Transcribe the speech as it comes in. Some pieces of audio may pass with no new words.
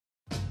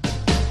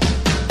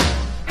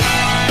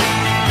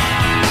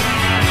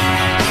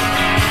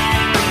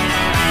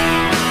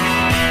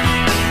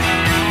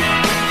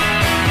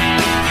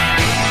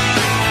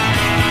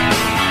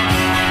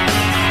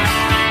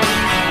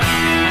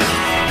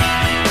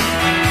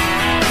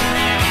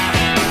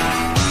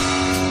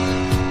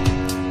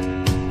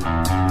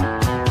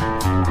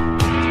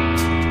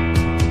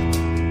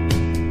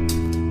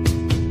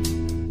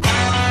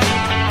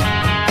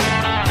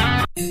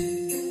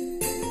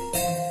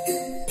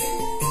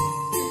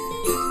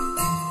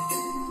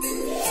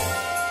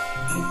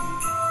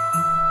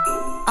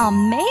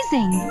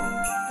Amazing!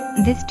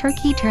 This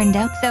turkey turned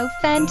out so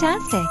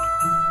fantastic.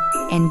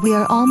 And we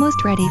are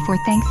almost ready for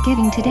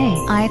Thanksgiving today.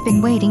 I've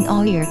been waiting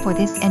all year for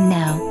this, and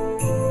now,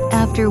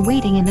 after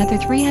waiting another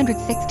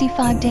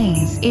 365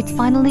 days, it's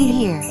finally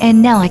here.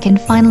 And now I can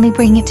finally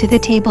bring it to the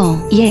table.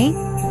 Yay!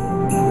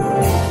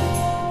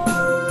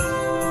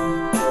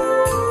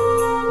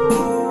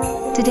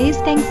 Today's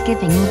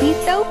Thanksgiving will be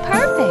so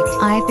perfect.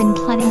 I've been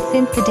planning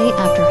since the day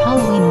after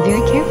Halloween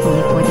very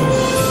carefully for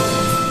this.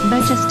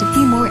 But just a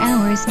few more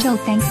hours till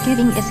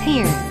Thanksgiving is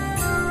here.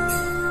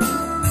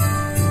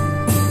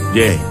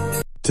 Yay!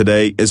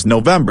 Today is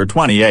November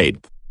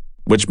 28th,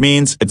 which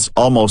means it's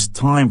almost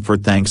time for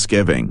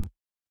Thanksgiving.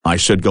 I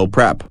should go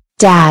prep.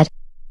 Dad,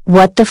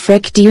 what the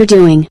frick do you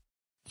doing?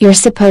 You're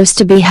supposed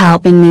to be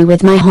helping me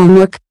with my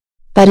homework,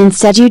 but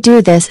instead you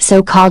do this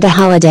so-called a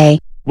holiday.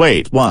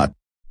 Wait, what?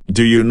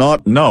 Do you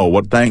not know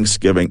what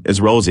Thanksgiving is,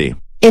 Rosie?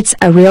 It's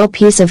a real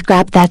piece of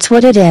crap, that's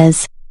what it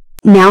is.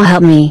 Now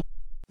help me.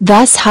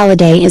 This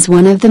holiday is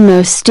one of the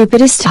most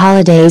stupidest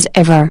holidays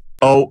ever.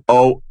 Oh.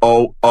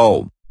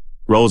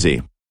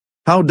 Rosie.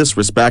 How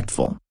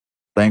disrespectful.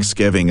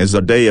 Thanksgiving is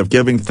a day of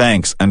giving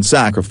thanks and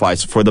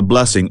sacrifice for the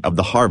blessing of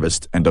the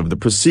harvest and of the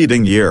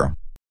preceding year.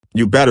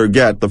 You better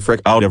get the frick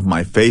out of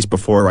my face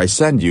before I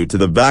send you to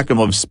the vacuum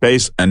of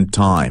space and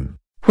time.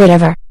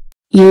 Whatever.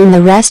 You and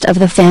the rest of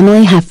the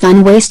family have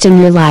fun wasting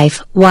your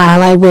life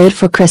while I wait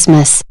for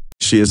Christmas.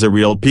 She is a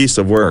real piece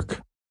of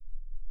work.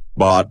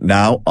 But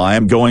now I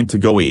am going to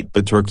go eat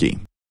the turkey.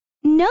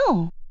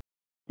 No.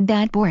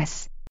 Dad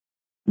Boris.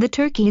 The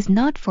turkey is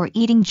not for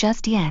eating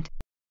just yet.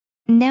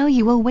 Now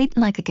you will wait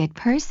like a good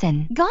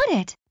person. Got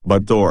it?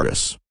 But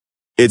Doris,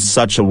 it's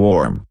such a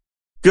warm,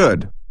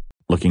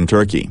 good-looking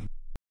turkey.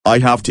 I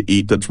have to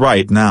eat it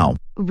right now.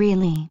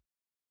 Really?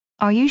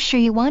 Are you sure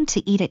you want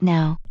to eat it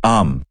now?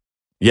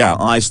 Yeah,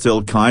 I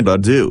still kinda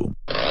do.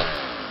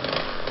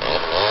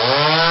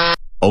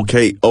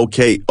 Okay.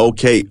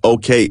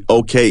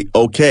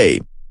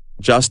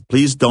 Just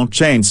please don't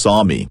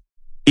chainsaw me.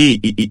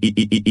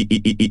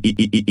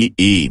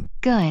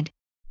 Good.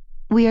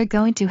 We are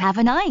going to have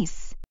a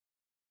nice,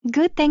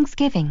 good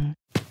Thanksgiving.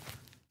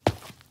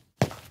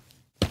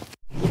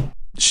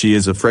 She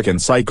is a frickin'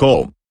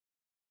 psycho.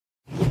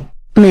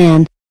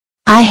 Man,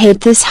 I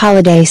hate this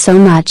holiday so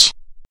much.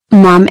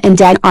 Mom and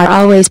Dad are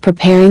always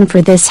preparing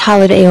for this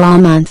holiday all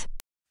month.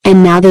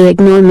 And now they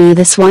ignore me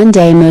this one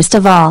day most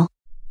of all.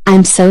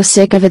 I'm so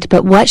sick of it,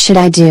 but what should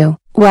I do?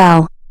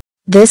 Well,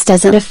 this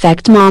doesn't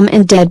affect Mom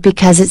and Dad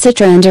because it's a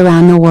trend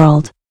around the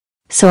world.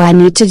 So I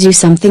need to do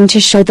something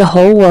to show the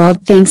whole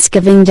world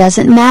Thanksgiving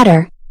doesn't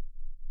matter.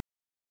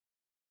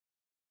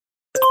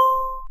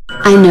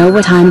 I know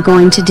what I'm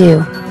going to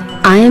do.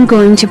 I am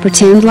going to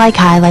pretend like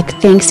I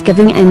like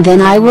Thanksgiving, and then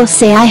I will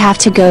say I have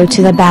to go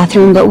to the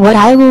bathroom, but what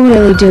I will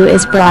really do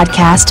is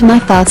broadcast my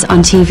thoughts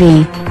on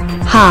TV.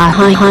 Ha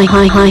ha ha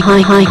ha ha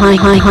ha ha ha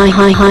ha ha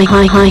ha ha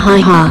ha ha ha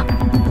ha.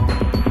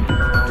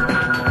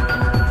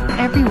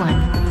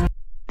 Everyone,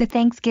 the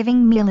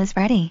Thanksgiving meal is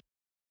ready.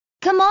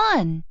 Come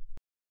on,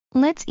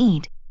 let's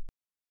eat.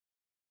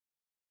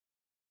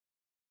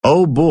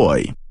 Oh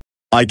boy.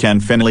 I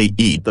can finally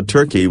eat the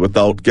turkey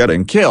without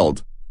getting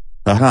killed.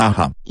 Ha ha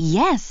ha.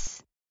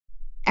 Yes.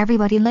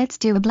 Everybody, let's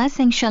do a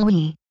blessing, shall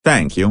we?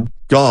 Thank you,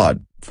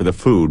 God, for the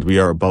food we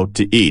are about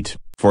to eat,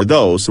 for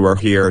those who are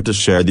here to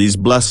share these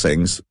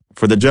blessings,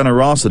 for the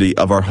generosity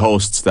of our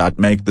hosts that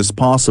make this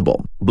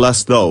possible.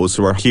 Bless those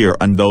who are here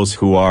and those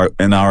who are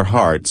in our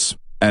hearts,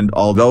 and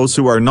all those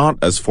who are not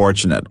as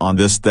fortunate on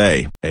this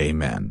day.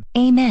 Amen.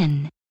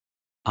 Amen.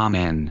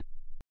 Amen.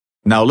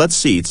 Now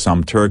let's eat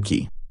some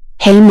turkey.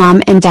 Hey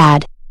Mom and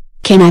Dad.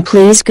 Can I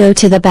please go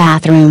to the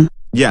bathroom?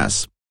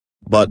 Yes.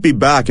 But be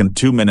back in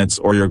 2 minutes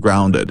or you're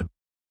grounded.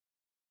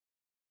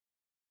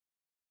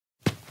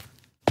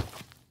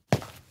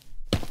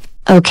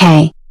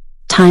 Okay.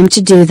 Time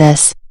to do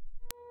this.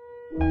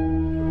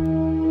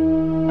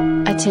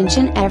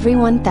 Attention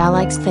everyone that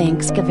likes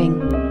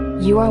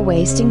Thanksgiving. You are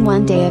wasting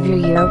one day of your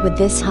year with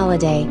this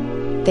holiday.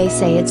 They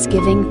say it's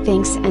giving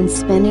thanks and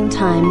spending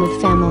time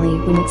with family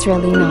when it's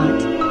really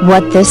not.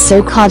 What this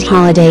so-called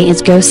holiday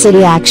is Go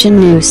City Action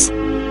News.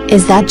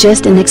 Is that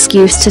just an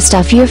excuse to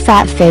stuff your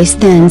fat face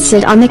then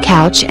sit on the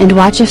couch and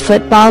watch a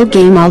football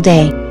game all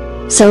day?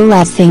 So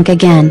let's think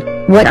again,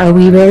 what are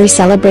we really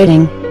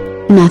celebrating?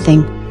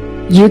 Nothing.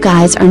 You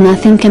guys are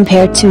nothing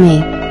compared to me.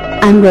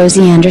 I'm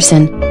Rosie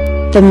Anderson.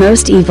 The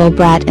most evil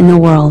brat in the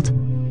world.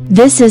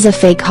 This is a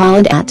fake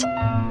holiday.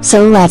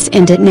 So let's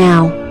end it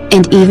now,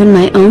 and even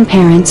my own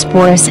parents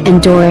Boris and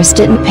Doris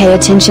didn't pay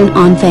attention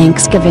on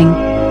Thanksgiving.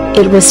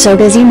 It was so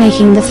busy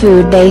making the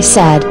food, they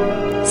said.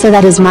 So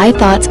that is my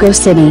thoughts, Go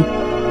City.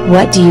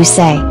 What do you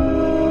say?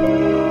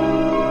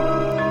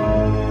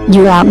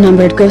 You're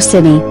outnumbered, Go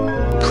City.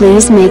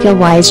 Please make a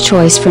wise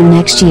choice for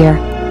next year.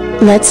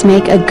 Let's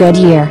make a good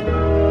year.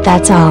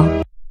 That's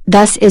all.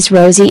 Thus is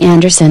Rosie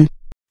Anderson.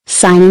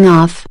 Signing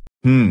off.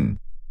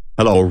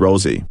 Hello,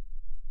 Rosie.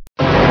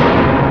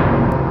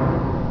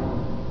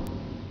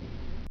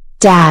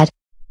 Dad,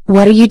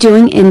 what are you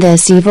doing in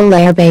this evil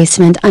lair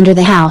basement under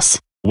the house?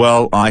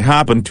 Well, I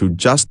happened to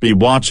just be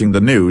watching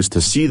the news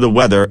to see the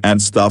weather and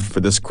stuff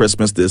for this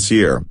Christmas this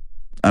year.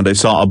 And I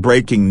saw a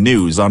breaking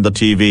news on the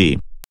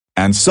TV.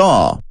 And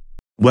saw,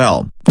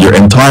 well, your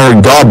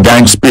entire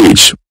goddamn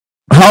speech.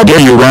 How dare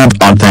you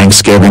rant on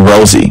Thanksgiving,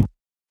 Rosie?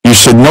 You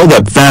should know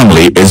that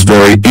family is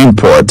very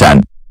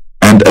important.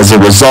 And as a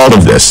result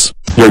of this,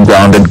 you're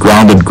grounded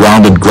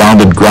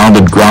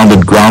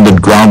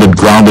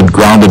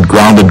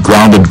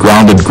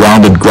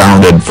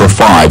for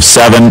 5,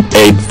 7,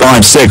 8,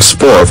 5, 6,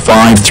 4,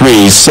 5,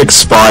 3,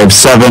 6, 5,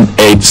 7,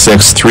 8,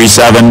 6, 3,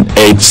 7,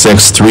 8,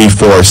 6, 3,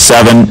 4,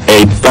 7,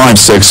 8, 5,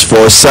 6,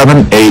 4,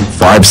 7, 8,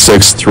 5,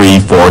 6, 3,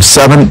 4,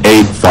 7,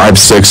 8, 5,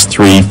 6,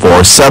 3,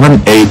 4,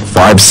 7, 8,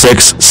 5,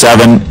 6,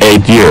 7,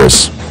 8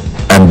 years.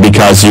 And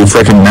because you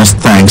frickin' missed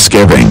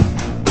Thanksgiving,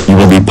 you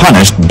will be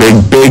punished big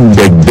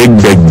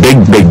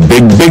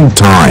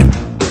time.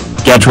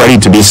 Get ready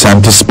to be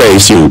sent to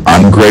space, you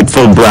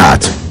ungrateful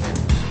brat.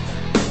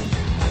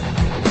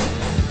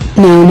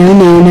 No.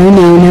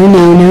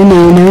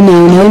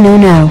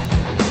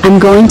 I'm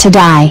going to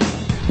die.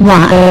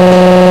 Why?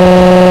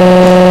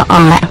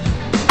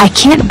 I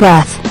can't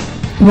breath.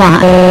 Why?